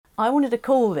I wanted to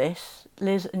call this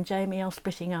Liz and Jamie are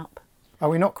splitting up. Are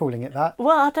we not calling it that?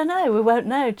 Well, I don't know. We won't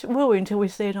know, will we, until we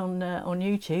see it on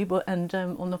YouTube and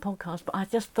on the podcast. But I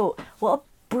just thought, what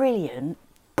a brilliant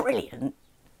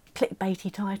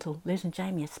clickbaity title. Liz and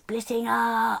Jamie are splitting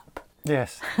up.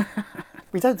 Yes.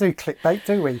 We don't do clickbait,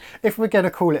 do we? If we're going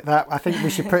to call it that, I think we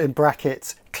should put in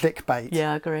brackets clickbait.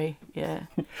 Yeah, I agree. Yeah.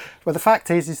 Well, the fact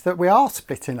is that we are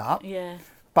splitting up. Yeah.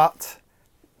 But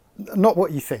not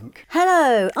what you think.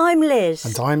 Hello, I'm Liz.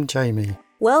 And I'm Jamie.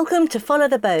 Welcome to Follow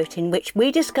the Boat, in which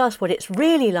we discuss what it's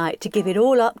really like to give it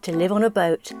all up to live on a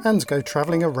boat. And go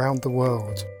travelling around the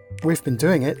world. We've been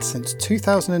doing it since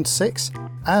 2006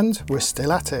 and we're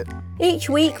still at it. Each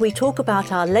week we talk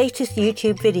about our latest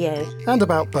YouTube videos. And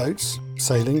about boats,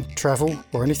 sailing, travel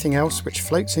or anything else which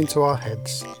floats into our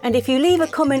heads. And if you leave a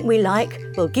comment we like,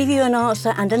 we'll give you an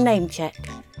answer and a name check.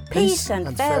 Peace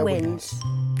and fair winds.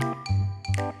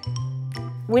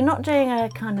 We're not doing a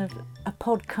kind of a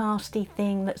podcasty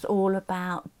thing that's all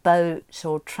about boats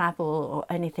or travel or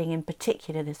anything in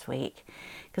particular this week.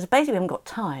 Because basically we haven't got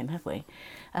time, have we?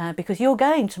 Because you're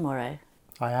going tomorrow.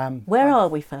 I am. Where are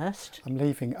we first? I'm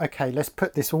leaving. Okay, let's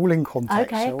put this all in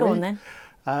context. Okay, go on then.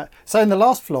 So in the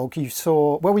last vlog you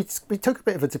saw, well, we took a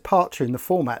bit of a departure in the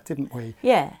format, didn't we?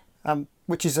 Yeah.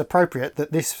 Which is appropriate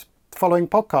that this following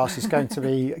podcast is going to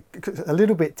be a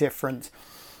little bit different.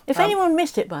 If anyone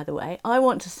missed it, by the way, I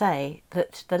want to say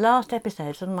that the last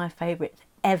episode is one of my favourites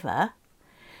ever.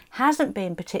 Hasn't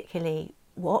been particularly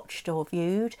watched or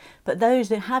viewed, but those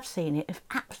that have seen it have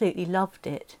absolutely loved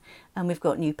it. And we've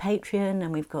got new Patreon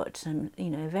and we've got some,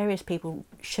 various people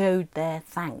showed their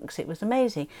thanks. It was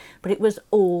amazing. But it was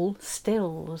all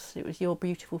stills. It was your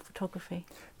beautiful photography.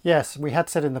 Yes, we had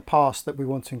said in the past that we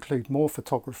want to include more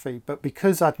photography, but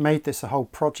because I'd made this a whole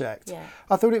project,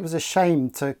 I thought it was a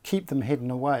shame to keep them hidden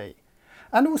away.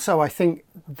 And also I think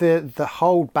the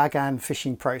whole Bagan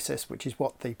fishing process, which is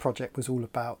what the project was all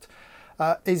about,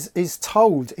 is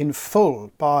told in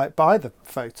full by the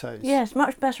photos. Yes,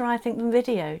 much better I think than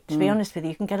video, to be honest with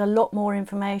you. You can get a lot more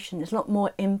information, it's a lot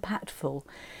more impactful.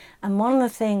 And one of the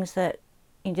things that,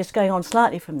 just going on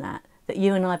slightly from that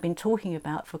you and I have been talking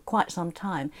about for quite some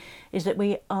time, is that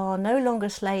we are no longer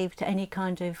slave to any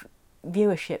kind of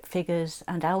viewership figures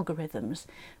and algorithms.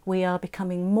 We are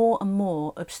becoming more and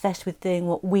more obsessed with doing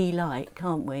what we like,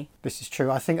 aren't we? This is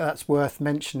true. I think that's worth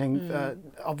mentioning.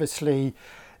 Obviously,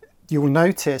 you'll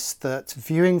notice that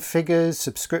viewing figures,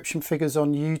 subscription figures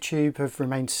on YouTube have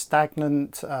remained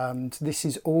stagnant. And this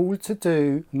is all to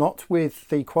do not with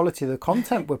the quality of the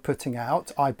content we're putting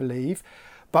out, I believe,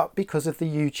 but because of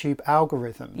the YouTube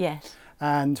algorithm. Yes.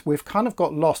 And we've kind of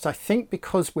got lost. I think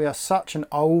because we are such an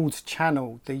old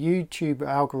channel, the YouTube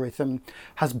algorithm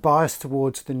has biased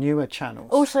towards the newer channels.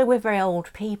 Also, we're very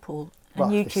old people, and Well,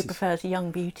 YouTube prefers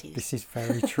young beauties. This is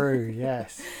very true,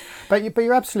 yes. But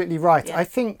you're absolutely right. Yeah. I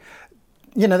think,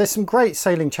 there's some great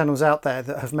sailing channels out there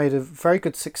that have made a very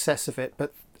good success of it,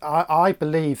 but I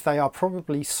believe they are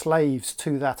probably slaves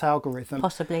to that algorithm.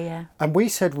 Possibly, yeah. And we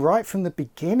said right from the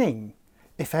beginning,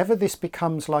 if ever this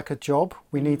becomes like a job,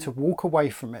 we need to walk away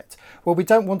from it. Well, we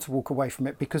don't want to walk away from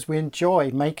it because we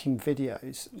enjoy making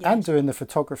videos and doing the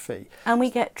photography. And we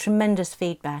get tremendous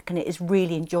feedback, and it is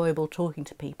really enjoyable talking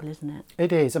to people, isn't it?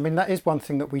 It is. I mean, that is one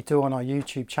thing that we do on our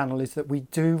YouTube channel, is that we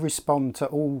do respond to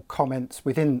all comments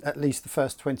within at least the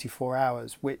first 24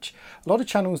 hours, which a lot of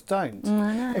channels don't.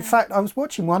 In fact, I was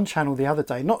watching one channel the other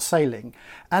day, not sailing,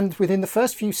 and within the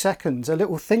first few seconds, a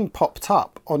little thing popped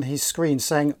up on his screen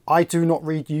saying, "I do not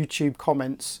read YouTube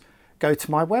comments, go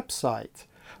to my website."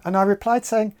 And I replied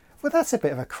saying, well, that's a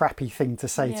bit of a crappy thing to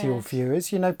say to your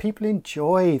viewers. People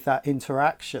enjoy that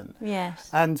interaction. Yes.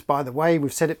 And by the way,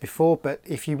 we've said it before, but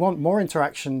if you want more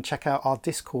interaction, check out our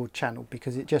Discord channel,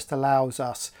 because it just allows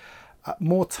us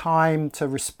more time to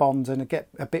respond and get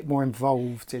a bit more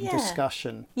involved in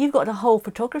discussion. You've got a whole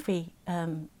photography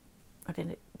I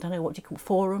don't know what you call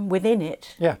forum within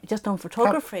it. Yeah. Just on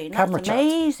photography. Camera That's chat.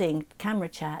 Amazing camera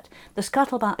chat. The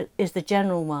Scuttlebutt is the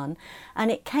general one, and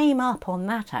it came up on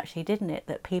that actually, didn't it?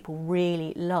 That people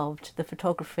really loved the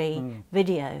photography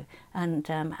video, and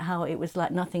how it was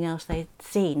like nothing else they'd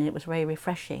seen. It was very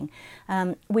refreshing.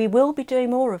 We will be doing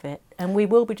more of it, and we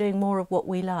will be doing more of what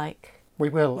we like. We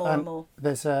will. More and more.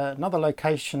 There's another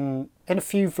location in a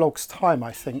few vlogs time,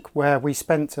 I think, where we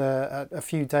spent a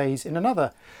few days in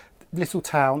another little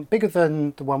town, bigger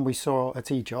than the one we saw at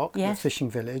Ejock, the fishing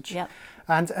village. Yep.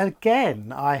 And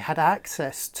again, I had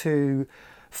access to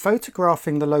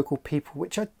photographing the local people,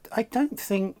 which I don't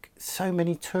think so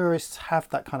many tourists have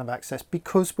that kind of access,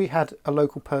 because we had a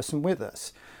local person with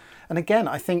us. And again,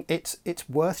 I think it's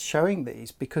worth showing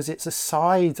these because it's a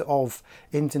side of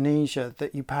Indonesia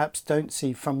that you perhaps don't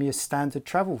see from your standard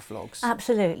travel vlogs.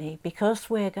 Absolutely, because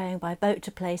we're going by boat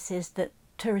to places that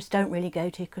tourists don't really go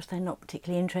to because they're not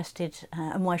particularly interested,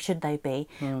 and why should they be?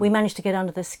 We managed to get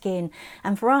under the skin,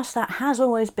 and for us that has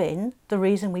always been the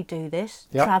reason we do this.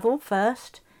 Yep. Travel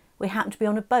first. We happen to be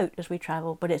on a boat as we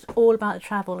travel, but it's all about the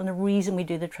travel, and the reason we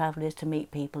do the travel is to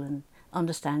meet people and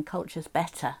understand cultures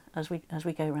better as we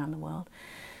go around the world.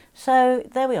 So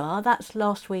there we are. That's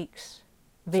last week's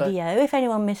video. If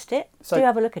anyone missed it, do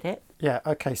have a look at it. Yeah,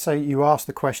 okay, so you asked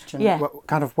the question, Yeah.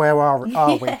 kind of where are we?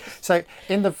 Yes. So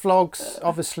in the vlogs,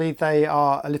 obviously they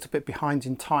are a little bit behind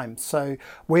in time. So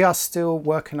we are still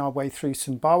working our way through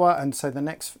Sumbawa, and so the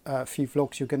next few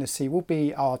vlogs you're going to see will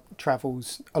be our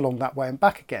travels along that way and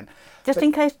back again.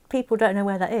 In case people don't know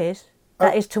where that is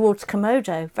towards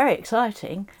Komodo. Very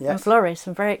exciting. Yes. And Flores,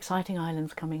 some very exciting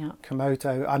islands coming up.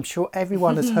 Komodo, I'm sure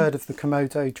everyone has heard of the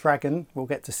Komodo dragon. We'll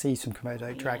get to see some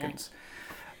Komodo dragons.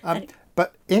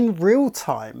 But in real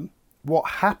time, what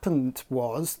happened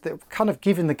was that kind of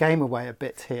giving the game away a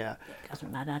bit here.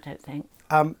 Doesn't matter, I don't think.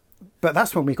 But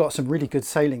that's when we got some really good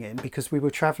sailing in because we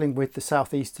were travelling with the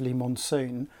southeasterly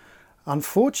monsoon.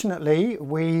 Unfortunately,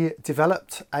 we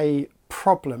developed a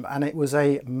problem, and it was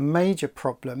a major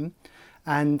problem,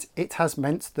 and it has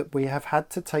meant that we have had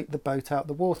to take the boat out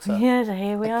the water. Yeah, so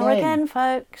here we are again,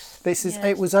 folks.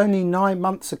 It was only 9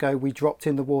 months ago we dropped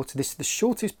in the water. This is the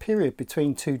shortest period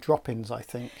between two drop-ins, I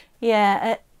think.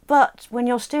 Yeah, but when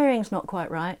your steering's not quite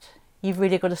right, you've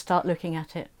really got to start looking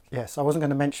at it. Yes, I wasn't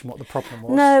going to mention what the problem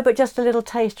was. No, but just a little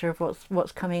taster of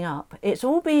what's coming up. It's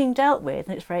all being dealt with,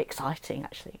 and it's very exciting,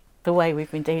 actually, the way we've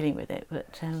been dealing with it.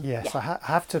 But yes, I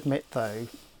have to admit, though,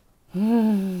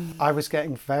 I was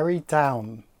getting very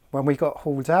down when we got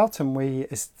hauled out and we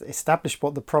established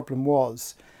what the problem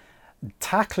was.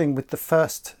 Tackling with the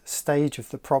first stage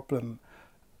of the problem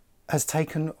has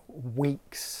taken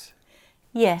weeks.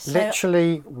 Yes.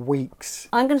 Literally weeks.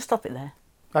 I'm going to stop it there.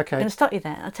 Okay. I'm going to stop you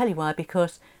there. I'll tell you why,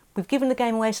 because we've given the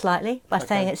game away slightly by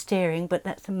saying it's steering, but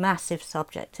that's a massive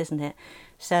subject, isn't it?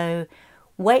 So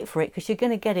wait for it, because you're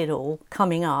going to get it all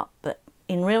coming up. But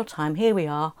in real time, here we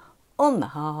are on the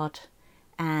hard,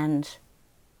 and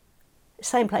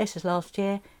same place as last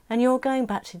year, and you're going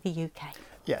back to the UK.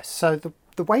 Yes, so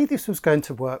the way this was going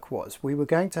to work was we were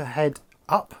going to head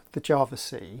up the Java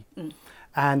Sea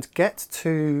and get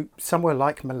to somewhere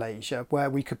like Malaysia where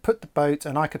we could put the boat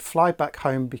and I could fly back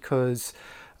home because,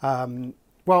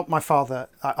 my father,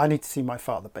 I need to see my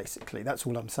father basically. That's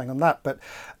all I'm saying on that. But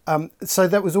so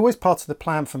that was always part of the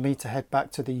plan for me to head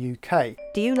back to the UK.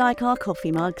 Do you like our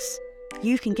coffee mugs?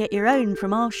 You can get your own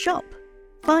from our shop.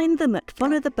 Find them at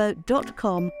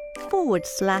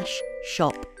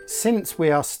followtheboat.com/shop. Since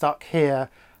we are stuck here,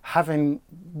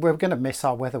 we're going to miss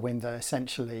our weather window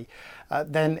essentially,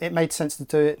 then it made sense to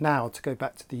do it now, to go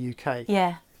back to the UK.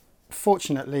 Yeah.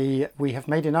 Fortunately, we have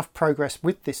made enough progress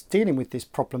with dealing with this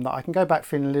problem that I can go back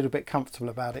feeling a little bit comfortable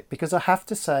about it, because I have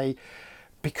to say,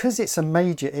 because it's a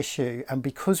major issue and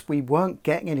because we weren't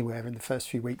getting anywhere in the first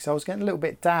few weeks, I was getting a little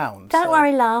bit down. Don't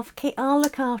worry, love. I'll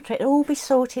look after it. It'll all be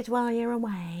sorted while you're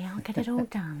away. I'll get it all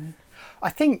done. I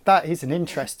think that is an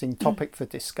interesting topic for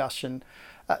discussion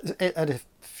at a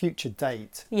future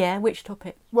date. Yeah, which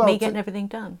topic? Well, Me getting everything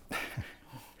done.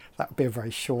 That would be a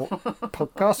very short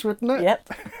podcast, wouldn't it? Yep.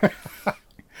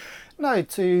 No,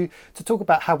 to talk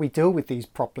about how we deal with these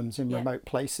problems in remote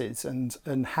places,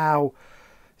 and how,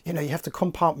 you have to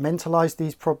compartmentalize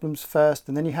these problems first,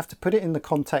 and then you have to put it in the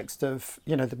context of,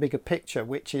 the bigger picture,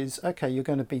 which is, okay, you're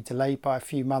going to be delayed by a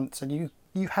few months, and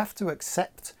you have to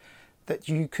accept that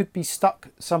you could be stuck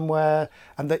somewhere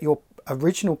and that your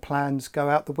original plans go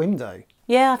out the window.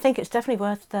 Yeah, I think it's definitely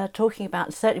worth talking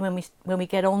about, certainly when we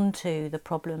get on to the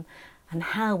problem and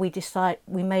how we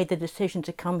made the decision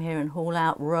to come here and haul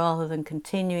out rather than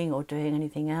continuing or doing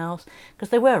anything else, because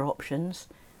there were options,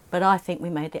 but I think we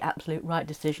made the absolute right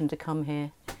decision to come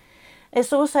here.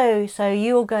 It's also, so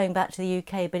you're going back to the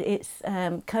UK, but it's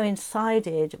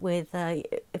coincided with,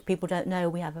 if people don't know,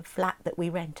 we have a flat that we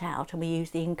rent out and we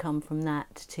use the income from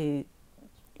that to,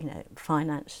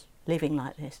 finance living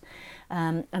like this.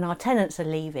 And our tenants are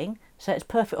leaving, so it's a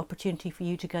perfect opportunity for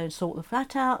you to go and sort the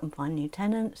flat out and find new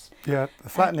tenants. Yeah, the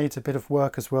flat needs a bit of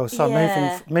work as well, so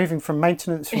moving from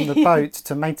maintenance from the boat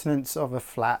to maintenance of a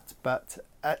flat. But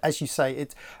as you say,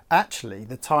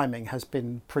 the timing has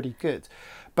been pretty good.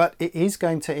 But it is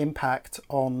going to impact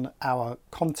on our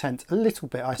content a little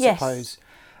bit, I suppose.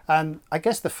 And I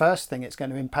guess the first thing it's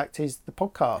going to impact is the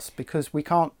podcast, because we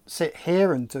can't sit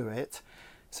here and do it.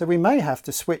 So we may have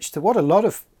to switch to what a lot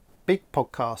of big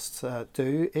podcasts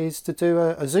do is to do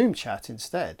a Zoom chat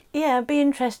instead. Yeah, it'd be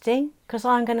interesting because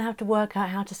I'm going to have to work out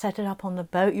how to set it up on the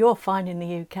boat. You're fine in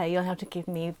the UK. You'll have to give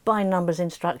me by numbers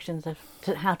instructions of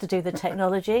how to do the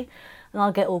technology, and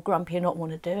I'll get all grumpy and not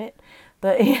want to do it.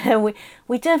 But yeah,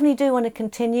 we definitely do want to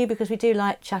continue because we do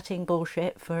like chatting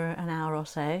bullshit for an hour or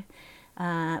so.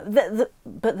 But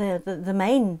the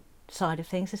main side of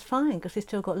things is fine because we've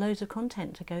still got loads of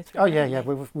content to go through. Oh yeah,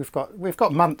 we've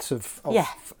got months of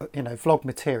vlog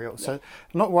material, so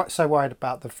I'm not so worried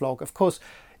about the vlog. Of course,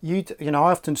 I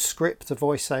often script a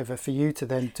voiceover for you to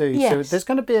then do. Yes. So there's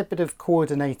going to be a bit of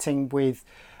coordinating with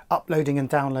uploading and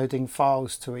downloading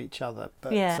files to each other.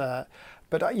 But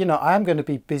I am going to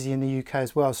be busy in the UK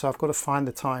as well, so I've got to find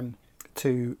the time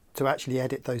to actually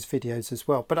edit those videos as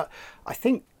well. But I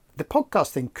think the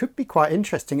podcast thing could be quite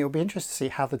interesting. It'll be interesting to see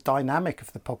how the dynamic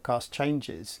of the podcast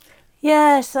changes.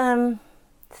 Yes, so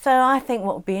I think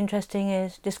what would be interesting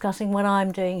is discussing what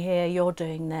I'm doing here, you're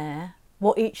doing there,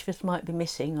 what each of us might be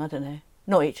missing, I don't know,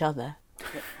 not each other.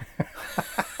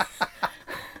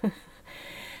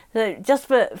 So just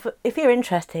for if you're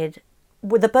interested,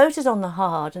 the boat is on the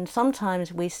Hard, and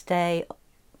sometimes we stay,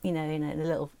 in a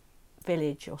little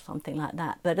village or something like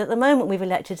that. But at the moment we've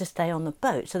elected to stay on the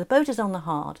boat. So the boat is on the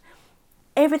Hard.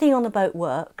 Everything on the boat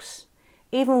works,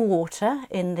 even water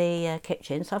in the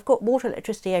kitchen. So I've got water,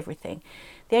 electricity, everything.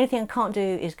 The only thing I can't do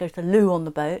is go to the loo on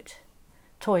the boat,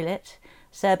 toilet.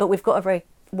 So, but we've got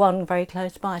one very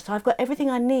close by. So I've got everything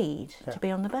I need to be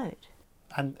on the boat.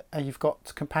 And you've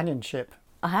got companionship.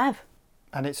 I have.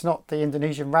 And it's not the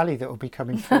Indonesian rally that will be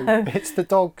coming through. It's the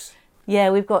dogs. Yeah,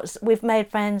 we've made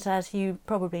friends, as you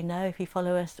probably know if you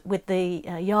follow us, with the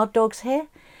yard dogs here.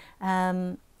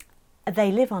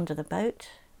 They live under the boat.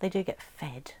 They do get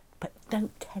fed, but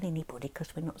don't tell anybody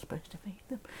because we're not supposed to feed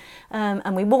them.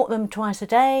 And we walk them twice a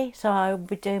day, so I'll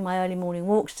be doing my early morning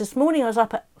walks. This morning I was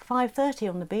up at 5:30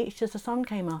 on the beach as the sun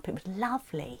came up. It was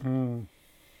lovely.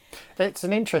 It's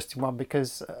an interesting one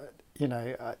because,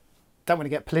 I don't want to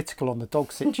get political on the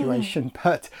dog situation,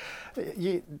 but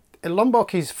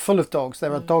Lombok is full of dogs.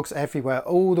 There are dogs everywhere,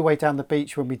 all the way down the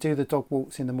beach. When we do the dog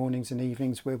walks in the mornings and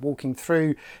evenings, we're walking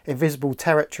through invisible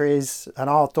territories and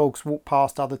our dogs walk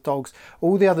past other dogs.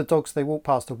 All the other dogs they walk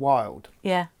past are wild.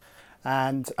 Yeah.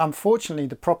 And unfortunately,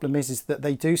 the problem is that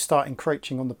they do start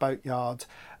encroaching on the boatyard.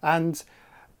 And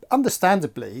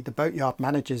understandably, the boatyard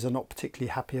managers are not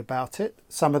particularly happy about it.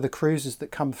 Some of the cruisers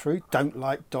that come through don't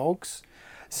like dogs.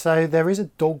 So there is a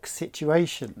dog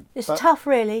situation. It's tough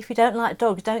really. If you don't like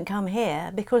dogs, don't come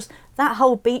here, because that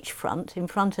whole beachfront in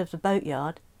front of the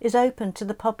boatyard is open to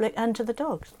the public and to the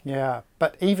dogs. Yeah,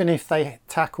 but even if they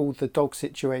tackle the dog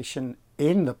situation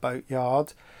in the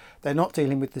boatyard, they're not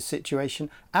dealing with the situation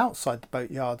outside the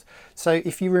boatyard. So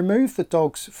if you remove the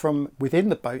dogs from within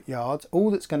the boatyard, all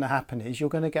that's going to happen is you're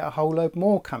going to get a whole load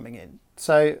more coming in.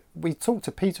 So we talked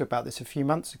to Peter about this a few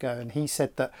months ago, and he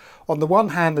said that on the one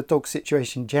hand, the dog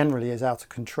situation generally is out of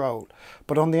control.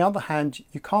 But on the other hand,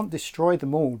 you can't destroy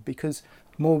them all because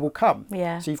more will come.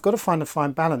 Yeah. So you've got to find a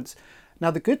fine balance.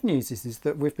 Now, the good news is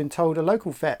that we've been told a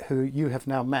local vet who you have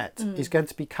now met is going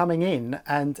to be coming in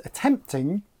and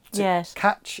attempting to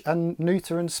catch and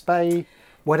neuter and spay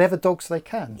whatever dogs they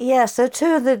can. Yeah, so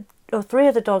 3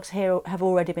 of the dogs here have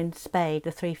already been spayed,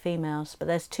 the 3 females, but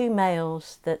there's 2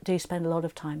 males that do spend a lot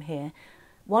of time here.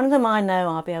 One of them I know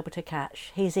I'll be able to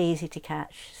catch. He's easy to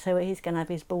catch, so he's going to have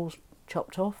his balls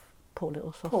chopped off. Poor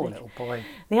little sausage. Poor little boy.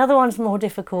 The other one's more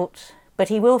difficult, but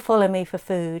he will follow me for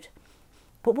food.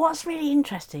 But what's really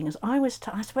interesting is I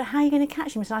said, well, how are you going to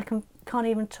catch him? He said, I can't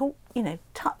even talk,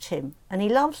 touch him, and he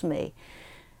loves me.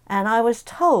 And I was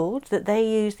told that they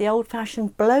use the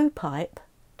old-fashioned blowpipe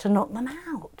to knock them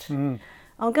out.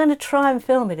 I'm going to try and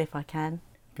film it if I can.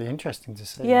 Be interesting to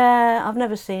see. Yeah, I've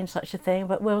never seen such a thing,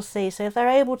 but we'll see. So if they're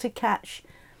able to catch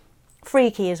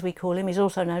Freaky, as we call him, he's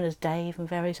also known as Dave and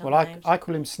various other names. I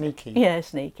call him Sneaky. Yeah,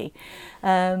 Sneaky.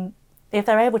 If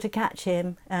they're able to catch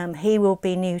him, he will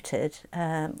be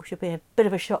neutered, which will be a bit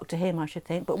of a shock to him, I should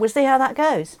think. But we'll see how that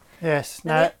goes. Yes.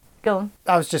 Now, go on.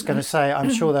 I was just going to say,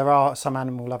 I'm sure there are some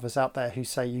animal lovers out there who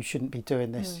say you shouldn't be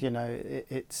doing this.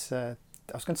 It's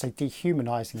I was going to say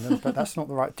dehumanising them, but that's not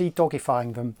the right,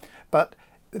 de-dogifying them. But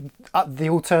the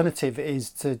alternative is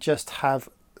to just have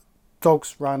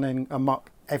dogs running amok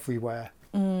everywhere.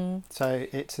 So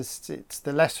it's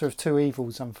the lesser of 2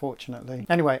 evils, unfortunately.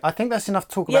 Anyway, I think that's enough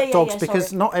talk about dogs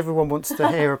because not everyone wants to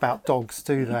hear about dogs,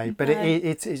 do they? But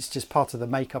it's just part of the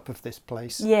makeup of this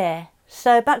place. Yeah.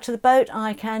 So back to the boat,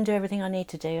 I can do everything I need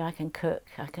to do. I can cook,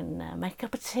 I can make a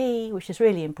cup of tea, which is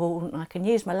really important. I can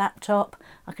use my laptop,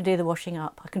 I can do the washing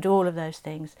up, I can do all of those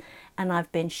things. And I've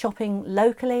been shopping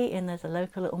locally, there's a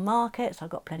local little market, so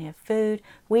I've got plenty of food.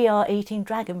 We are eating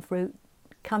dragon fruit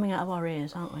coming out of our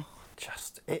ears, aren't we?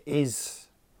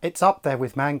 It's up there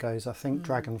with mangoes, I think,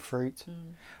 dragon fruit.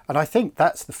 And I think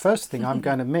that's the first thing I'm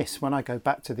going to miss when I go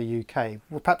back to the UK.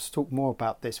 We'll perhaps talk more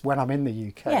about this when I'm in the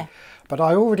UK. Yeah. But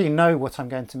I already know what I'm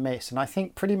going to miss. And I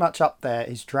think pretty much up there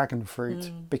is dragon fruit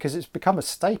because it's become a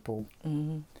staple.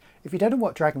 If you don't know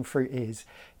what dragon fruit is,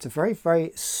 it's a very,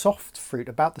 very soft fruit,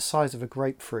 about the size of a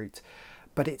grapefruit.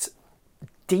 But it's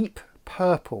deep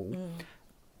purple.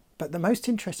 But the most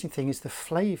interesting thing is the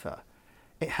flavour.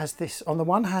 It has this, on the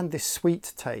one hand, this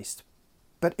sweet taste,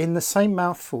 but in the same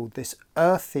mouthful, this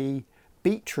earthy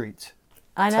beetroot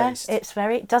taste.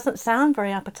 It doesn't sound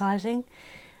very appetising.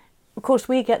 Of course,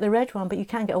 we get the red one, but you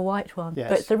can get a white one. Yes.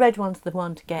 But the red one's the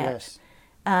one to get.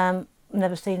 Yes.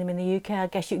 Never seen them in the UK. I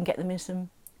guess you can get them in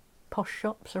some posh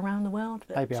shops around the world.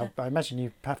 But, Maybe I imagine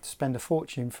you have to spend a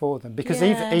fortune for them because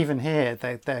Yeah. even here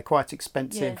they're quite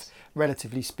expensive, Yes.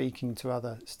 relatively speaking to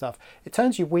other stuff. It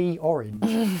turns you wee orange.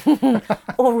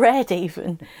 or red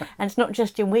even. And it's not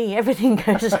just your wee, everything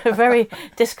goes a very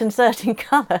disconcerting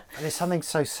colour. And there's something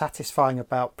so satisfying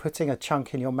about putting a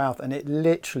chunk in your mouth and it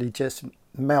literally just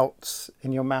melts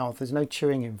in your mouth. There's no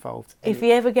chewing involved. If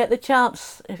you ever get the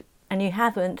chance, and you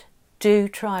haven't, do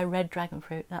try red dragon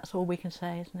fruit. That's all we can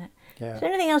say, isn't it? Yeah. Is there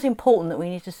anything else important that we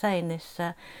need to say in this?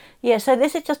 So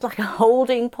this is just like a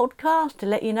holding podcast to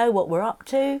let you know what we're up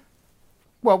to.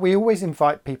 Well, we always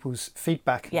invite people's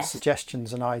feedback and Yes.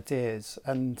 suggestions and ideas.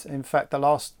 And in fact, the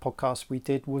last podcast we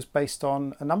did was based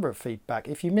on a number of feedback.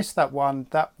 If you missed that one,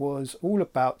 that was all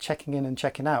about checking in and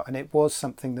checking out. And it was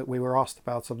something that we were asked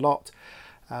about a lot.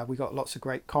 We got lots of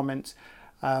great comments.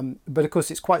 But of course,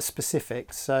 it's quite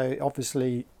specific. So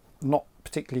obviously not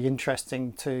particularly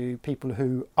interesting to people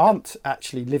who aren't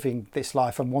actually living this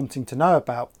life and wanting to know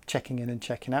about checking in and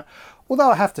checking out.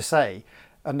 Although I have to say,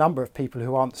 a number of people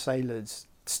who aren't sailors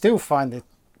still find the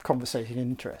conversation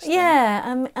interesting.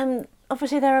 Yeah, and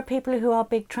obviously there are people who are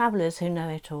big travellers who know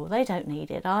it all. They don't need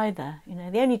it either. You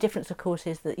know, the only difference, of course,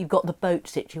 is that you've got the boat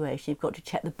situation. You've got to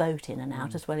check the boat in and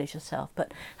out as well as yourself.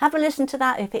 But have a listen to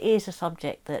that if it is a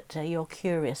subject that you're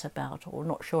curious about or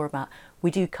not sure about.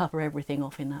 We do cover everything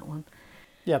off in that one.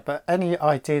 Yeah, but any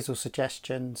ideas or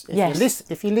suggestions? Yes.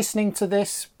 If you're listening to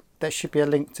this, there should be a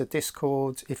link to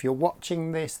Discord. If you're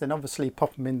watching this, then obviously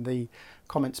pop them in the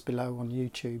comments below on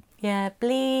YouTube. Yeah,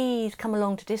 please come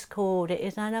along to Discord. It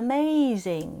is an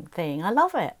amazing thing. I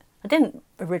love it. I didn't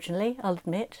originally, I'll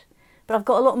admit, but I've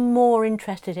got a lot more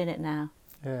interested in it now.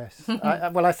 Yes.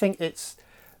 I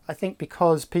think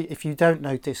because if you don't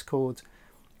know Discord,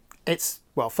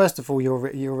 first of all, your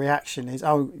reaction is,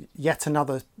 oh, yet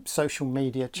another social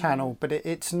media channel, but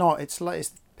it's not.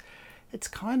 It's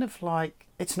kind of like,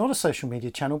 it's not a social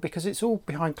media channel because it's all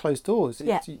behind closed doors.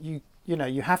 Yeah.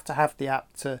 You have to have the app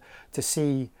to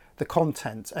see the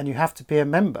content, and you have to be a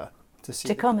member to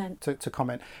see comment. To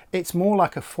comment. It's more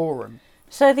like a forum.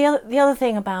 So the other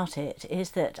thing about it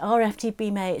is that our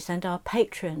FTB mates and our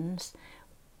patrons,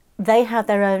 they have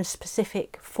their own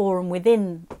specific forum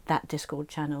within that Discord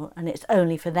channel, and it's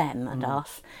only for them and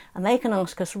us. And they can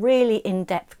ask us really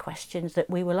in-depth questions that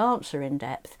we will answer in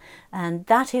depth. And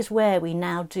that is where we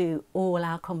now do all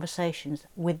our conversations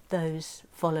with those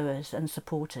followers and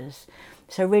supporters.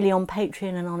 So really on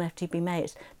Patreon and on FTB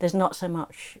Mates, there's not so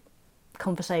much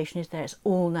conversation, is there? It's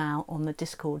all now on the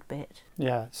Discord bit.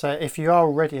 Yeah, so if you are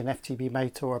already an FTB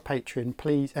mate or a patron,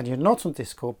 please, and you're not on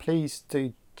Discord, please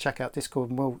do check out Discord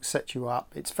and we'll set you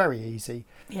up. It's very easy.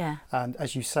 Yeah. And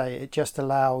as you say, it just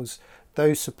allows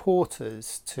those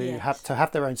supporters to Yes.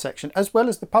 have their own section as well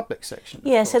as the public section. of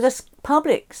Yeah, so course. this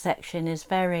public section is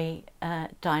very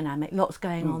dynamic, lots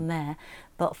going on there.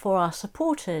 But for our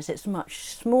supporters, it's much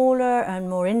smaller and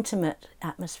more intimate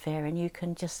atmosphere, and you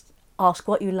can just ask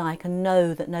what you like and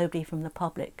know that nobody from the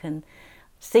public can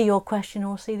see your question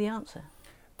or see the answer.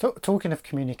 Talking of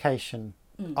communication,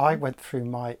 I went through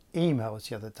my emails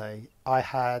the other day. I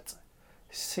had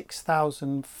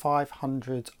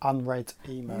 6,500 unread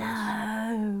emails.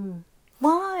 No.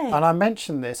 Why? And I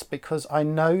mention this because I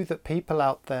know that people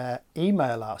out there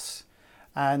email us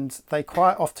and they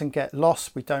quite often get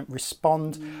lost. We don't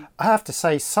respond. I have to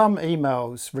say, some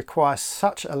emails require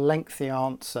such a lengthy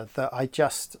answer that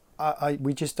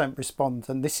we just don't respond.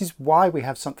 And this is why we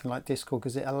have something like Discord,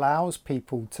 because it allows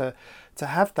people to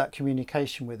have that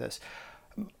communication with us.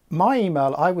 My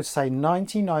email, I would say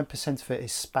 99% of it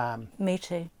is spam. Me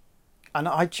too. And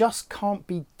I just can't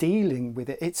be dealing with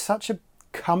it. It's such a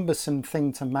cumbersome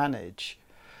thing to manage.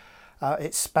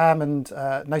 It's spam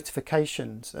and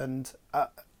notifications, and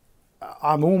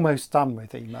I'm almost done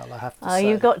with email, I have to say. Oh,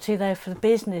 you've got to, though, for the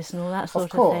business and all that sort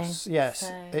of thing. Of course, yes.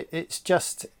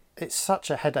 So. It's such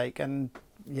a headache, and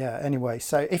yeah, anyway.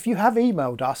 So if you have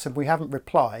emailed us and we haven't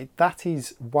replied, that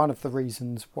is one of the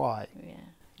reasons why.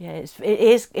 Yeah,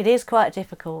 it is quite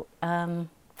difficult.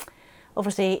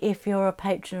 Obviously, if you're a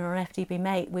patron or an FDB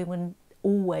mate, we wouldn't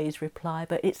always reply,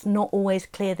 but it's not always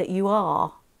clear that you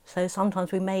are. So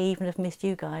sometimes we may even have missed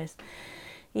you guys.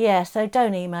 Yeah, so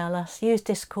don't email us. Use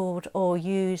Discord or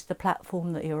use the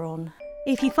platform that you're on.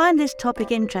 If you find this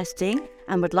topic interesting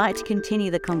and would like to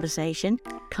continue the conversation,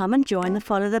 come and join the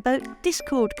Follow the Boat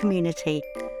Discord community.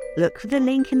 Look for the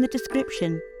link in the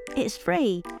description. It's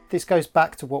free. This goes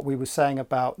back to what we were saying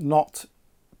about not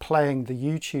playing the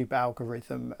YouTube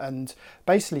algorithm and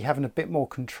basically having a bit more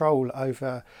control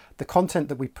over the content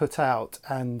that we put out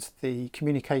and the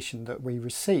communication that we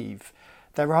receive.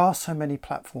 There are so many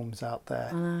platforms out there.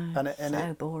 I know,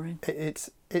 so boring. It's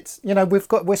you know,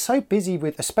 we're so busy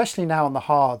with, especially now on the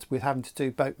hard, with having to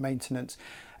do boat maintenance,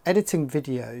 editing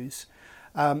videos,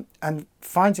 and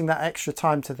finding that extra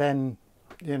time to then,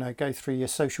 you know, go through your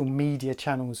social media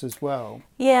channels as well.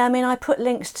 Yeah, I mean, I put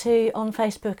links on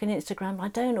Facebook and Instagram. I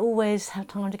don't always have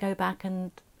time to go back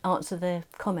and answer the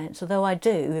comments, although I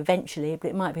do eventually, but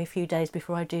it might be a few days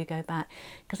before I do go back,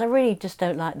 because I really just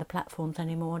don't like the platforms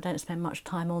anymore. I don't spend much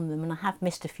time on them, and I have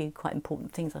missed a few quite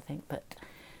important things, I think, but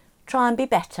try and be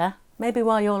better. Maybe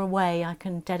while you're away I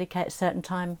can dedicate a certain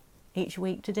time each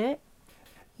week to do it.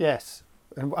 Yes,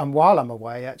 and while I'm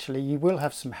away, actually, you will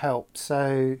have some help.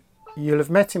 So you'll have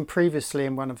met him previously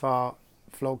in one of our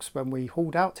vlogs when we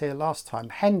hauled out here last time,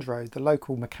 Hendro, the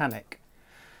local mechanic,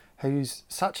 who's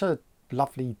such a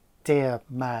lovely dear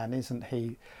man, isn't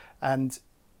he? And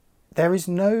there is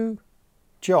no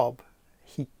job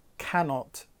he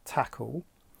cannot tackle,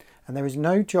 and there is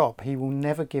no job he will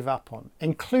never give up on,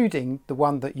 including the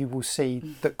one that you will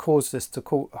see that caused us to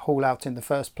haul out in the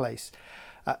first place.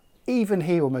 Even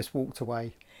he almost walked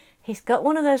away. He's got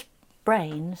one of those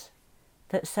brains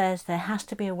that says there has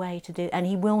to be a way to do, and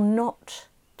he will not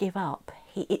give up.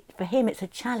 For him it's a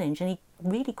challenge, and he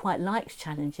really quite likes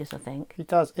challenges, I think. He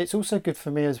does. It's also good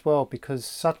for me as well, because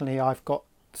suddenly I've got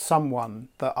someone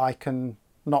that I can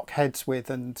knock heads with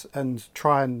and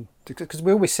try and, because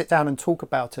we always sit down and talk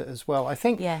about it as well, I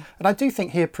think. Yeah. And I do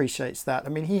think he appreciates that. I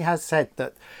mean, he has said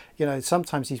that, you know,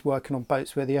 sometimes he's working on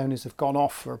boats where the owners have gone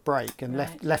off for a break and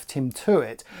left him to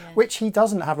it, which he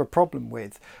doesn't have a problem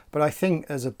with. But I think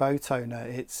as a boat owner,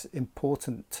 it's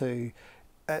important to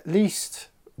at least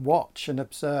watch and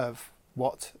observe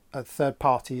what a third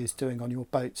party is doing on your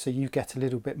boat, so you get a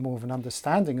little bit more of an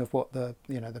understanding of what the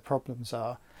problems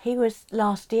are. He was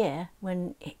last year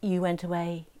when you went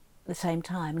away at the same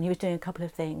time, and he was doing a couple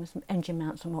of things, engine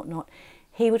mounts and whatnot.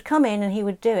 He would come in and he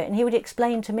would do it, and he would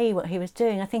explain to me what he was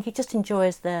doing. I think he just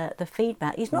enjoys the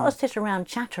feedback. He's not a sit around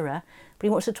chatterer, but he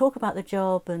wants to talk about the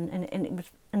job and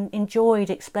enjoyed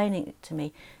explaining it to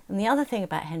me. And the other thing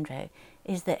about Hendro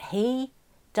is that he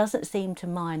doesn't seem to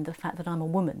mind the fact that I'm a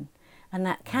woman, and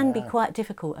that can be quite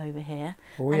difficult over here.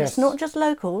 Oh, and yes. It's not just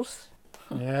locals.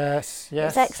 Yes.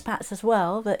 It's expats as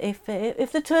well, that if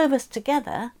the two of us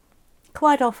together,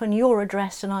 quite often you're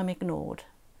addressed and I'm ignored.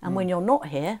 And when you're not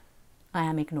here, I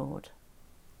am ignored.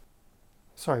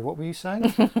 Sorry, what were you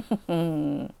saying?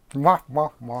 Wah, wah,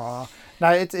 wah.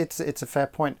 No, it's a fair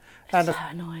point. And so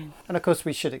annoying. And of course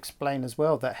we should explain as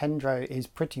well that Hendro is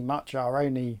pretty much our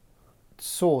only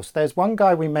source. There's one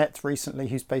guy we met recently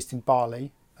who's based in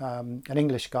Bali, an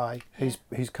English guy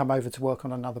who's come over to work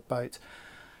on another boat.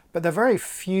 But there are very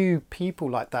few people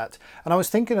like that. And I was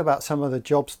thinking about some of the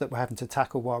jobs that we're having to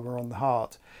tackle while we're on the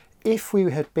Heart. If we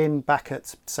had been back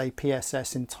at, say,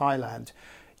 PSS in Thailand,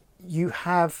 you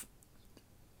have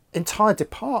entire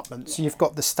departments. You've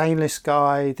got the stainless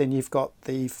guy, then you've got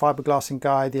the fiberglassing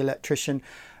guy, the electrician.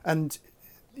 And,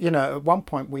 you know, at one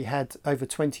point we had over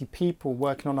 20 people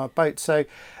working on our boat. So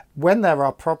when there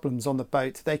are problems on the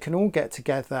boat, they can all get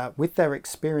together with their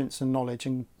experience and knowledge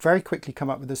and very quickly come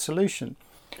up with a solution.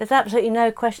 There's absolutely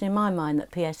no question in my mind that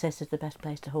PSS is the best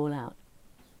place to haul out.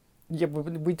 Yeah,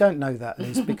 we don't know that,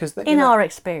 Liz, because in our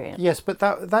experience. Yes, but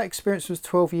that experience was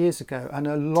 12 years ago, and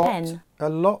a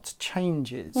lot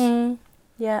changes.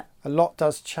 Yeah, a lot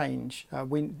does change.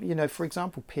 For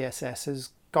example, PSS has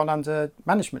gone under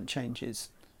management changes.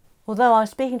 Although I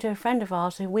was speaking to a friend of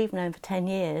ours who we've known for 10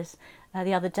 years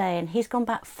the other day, and he's gone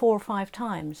back 4 or 5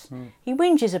 times. He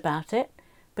whinges about it,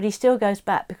 but he still goes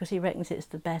back because he reckons it's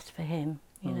the best for him.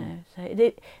 You know, so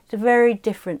it's a very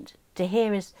different. To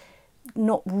here is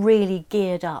not really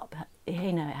geared up.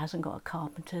 you know, it hasn't got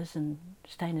carpenters and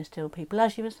stainless steel people,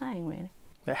 as you were saying, really.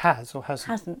 It has or hasn't?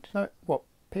 Hasn't. No, what,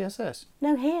 PSS?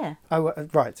 No, here. Oh,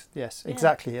 right, yes, Yeah.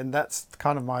 exactly. And that's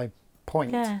kind of my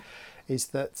point, Yeah. is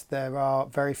that there are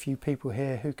very few people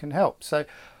here who can help. So,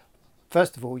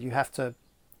 first of all, you have to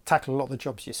tackle a lot of the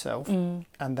jobs yourself. And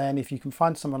then if you can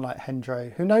find someone like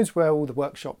Hendro, who knows where all the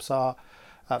workshops are.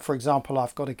 For example,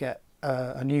 I've got to get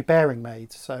a new bearing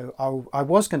made. So I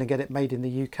was going to get it made in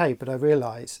the UK, but I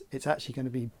realise it's actually going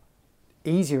to be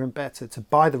easier and better to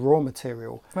buy the raw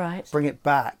material, Right. bring it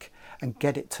back and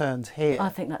get it turned here. I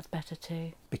think that's better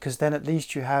too. Because then at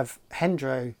least you have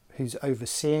Hendro who's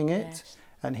overseeing it, Yes.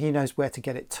 and he knows where to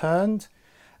get it turned.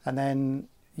 And then,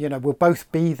 you know, we'll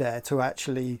both be there to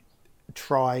actually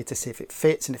try to see if it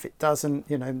fits, and if it doesn't,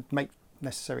 you know, make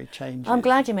necessary changes. I'm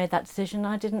glad you made that decision.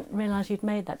 I didn't realise you'd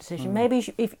made that decision. Maybe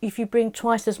if you bring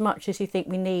twice as much as you think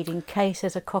we need in case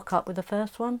there's a cock up with the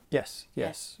first one. Yes.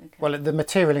 Yes, okay. Well, the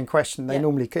material in question, they Yeah.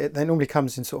 normally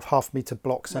comes in sort of 1/2 metre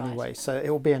blocks Right. anyway, so it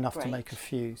will be enough to Great. make a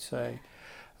few. So,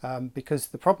 because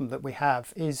the problem that we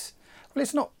have is, well,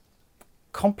 it's not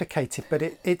complicated, but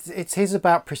it is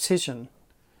about precision.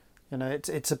 You know,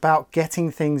 it's about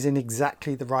getting things in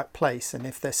exactly the right place, and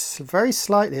if they're very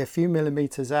slightly a few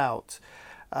millimetres out,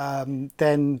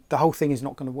 then the whole thing is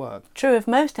not going to work. True of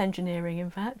most engineering, in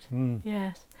fact.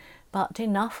 Yes. But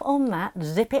enough on that.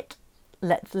 Zip it.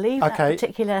 Let's leave that Okay.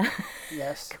 particular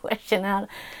Yes. question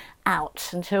out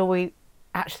until we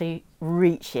actually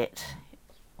reach it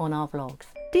on our vlogs.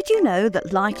 Did you know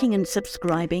that liking and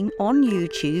subscribing on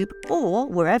YouTube or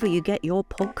wherever you get your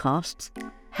podcasts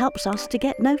helps us to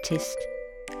get noticed?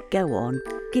 Go on,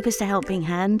 give us a helping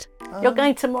hand. You're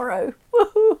going tomorrow.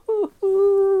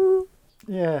 Woo-hoo-hoo-hoo.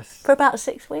 Yes. For about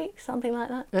 6 weeks, something like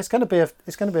that. It's going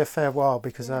to be a fair while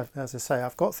because, as I say,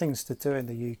 I've got things to do in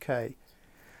the UK.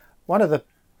 One of the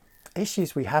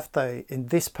issues we have, though, in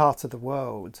this part of the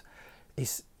world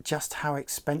is just how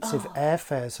expensive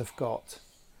airfares have got.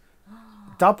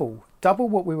 Double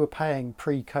what we were paying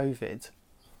pre-COVID.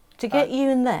 To get you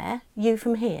in there, you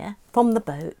from here, from the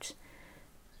boat,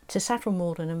 to Saffron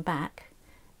Walden and back,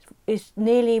 is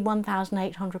nearly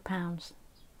 £1,800.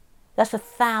 That's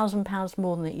 £1,000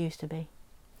 more than it used to be.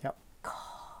 Yep.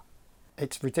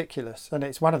 It's ridiculous, and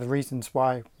it's one of the reasons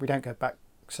why we don't go back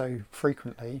so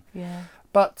frequently. Yeah.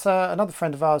 But another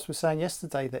friend of ours was saying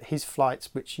yesterday that his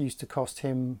flights, which used to cost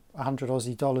him 100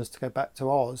 Aussie dollars to go back to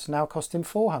Oz, now cost him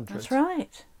 400. That's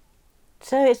right.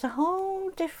 So it's a whole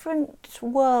different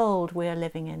world we're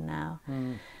living in now.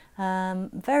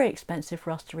 Very expensive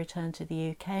for us to return to the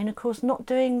UK, and of course not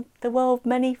doing the world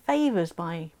many favours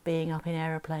by being up in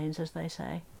aeroplanes, as they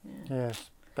say. Yes,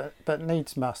 but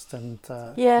needs must, and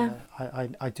Yeah.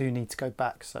 I do need to go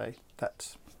back. So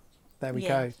there we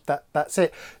Yeah. go. That's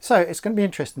it. So it's going to be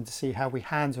interesting to see how we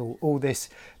handle all this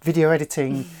video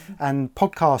editing and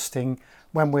podcasting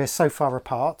when we're so far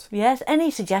apart. Yes,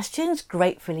 any suggestions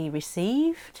gratefully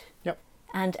received. Yep.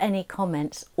 And any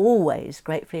comments always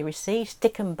gratefully received.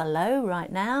 Stick them below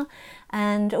right now.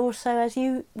 And also, as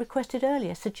you requested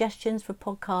earlier, suggestions for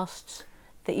podcasts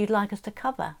that you'd like us to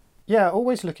cover. Yeah,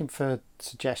 always looking for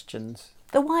suggestions.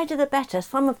 The wider the better.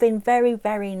 Some have been very,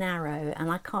 very narrow, and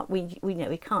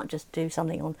we can't just do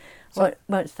something on.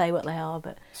 Won't say what they are,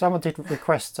 but Someone did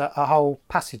request a whole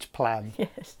passage plan.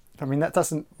 yes. I mean, that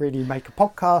doesn't really make a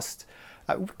podcast.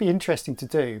 It would be interesting to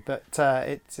do, but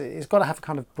it's got to have a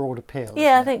kind of broad appeal. Yeah, I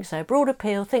hasn't it? think so. Broad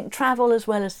appeal. Think travel as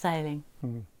well as sailing.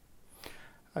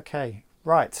 Okay,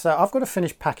 right. So I've got to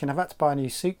finish packing. I've had to buy a new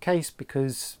suitcase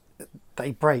because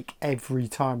they break every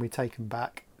time we take them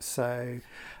back. So,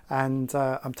 and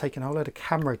I'm taking a whole load of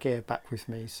camera gear back with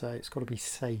me, so it's got to be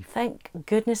safe. Thank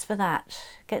goodness for that.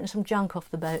 Getting some junk off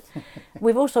the boat.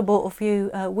 We've also bought a few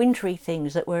wintry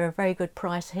things that were a very good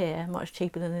price here, much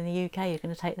cheaper than in the UK. You're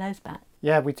going to take those back.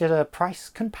 Yeah, we did a price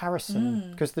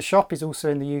comparison because the shop is also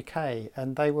in the UK,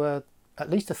 and they were at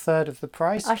least a third of the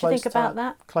price. I should think about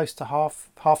that. Close to half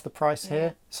the price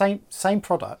here. Same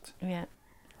product, Yeah.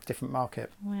 different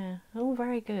market. Yeah. All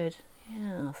very good.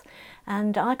 Yes.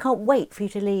 And I can't wait for you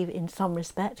to leave in some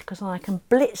respect because I can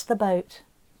blitz the boat.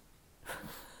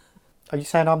 Are you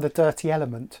saying I'm the dirty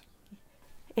element?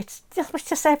 It's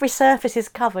just every surface is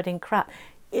covered in crap.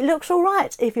 It looks all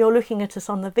right if you're looking at us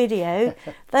on the video.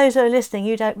 Those who are listening,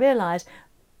 you don't realise.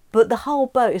 But the whole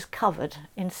boat is covered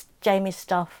in Jamie's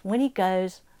stuff. When he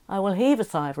goes, I will heave a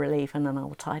sigh of relief and then I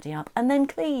will tidy up and then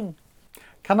clean.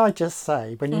 Can I just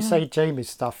say, when you say Jamie's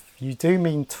stuff, you do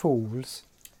mean tools?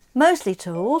 Mostly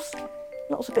tools,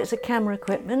 lots of bits of camera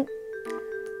equipment,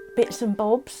 bits and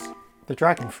bobs. The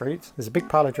dragon fruit. There's a big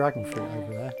pile of dragon fruit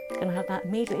over there. Going to have that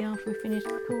immediately after we finish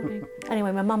recording.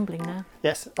 Anyway, we're mumbling now.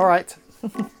 Yes, all right.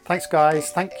 Thanks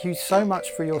guys, thank you so much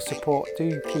for your support.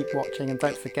 Do keep watching and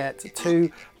don't forget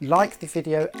to like the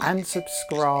video and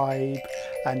subscribe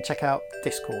and check out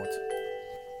Discord.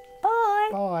 Bye.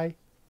 Bye.